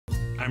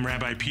I'm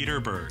Rabbi Peter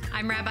Berg.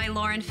 I'm Rabbi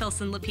Lauren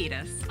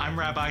Filson-Lapidus. I'm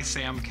Rabbi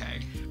Sam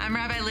Kay. I'm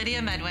Rabbi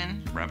Lydia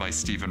Medwin. Rabbi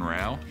Stephen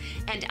Rao.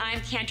 And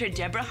I'm Cantor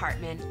Deborah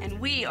Hartman, and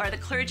we are the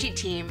clergy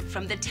team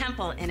from the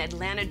Temple in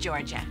Atlanta,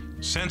 Georgia.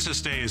 Census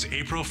Day is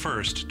April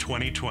 1st,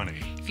 2020.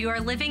 If you are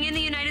living in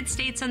the United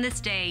States on this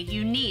day,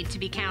 you need to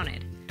be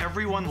counted.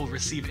 Everyone will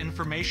receive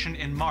information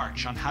in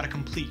March on how to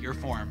complete your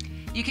form.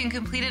 You can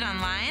complete it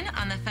online,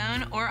 on the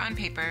phone, or on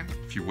paper.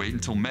 If you wait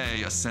until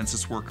May, a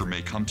census worker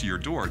may come to your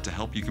door to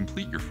help you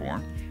complete your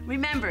form.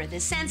 Remember, the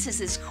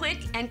census is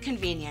quick and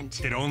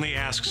convenient. It only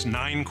asks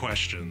 9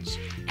 questions.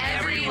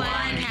 Everyone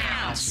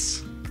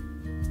counts.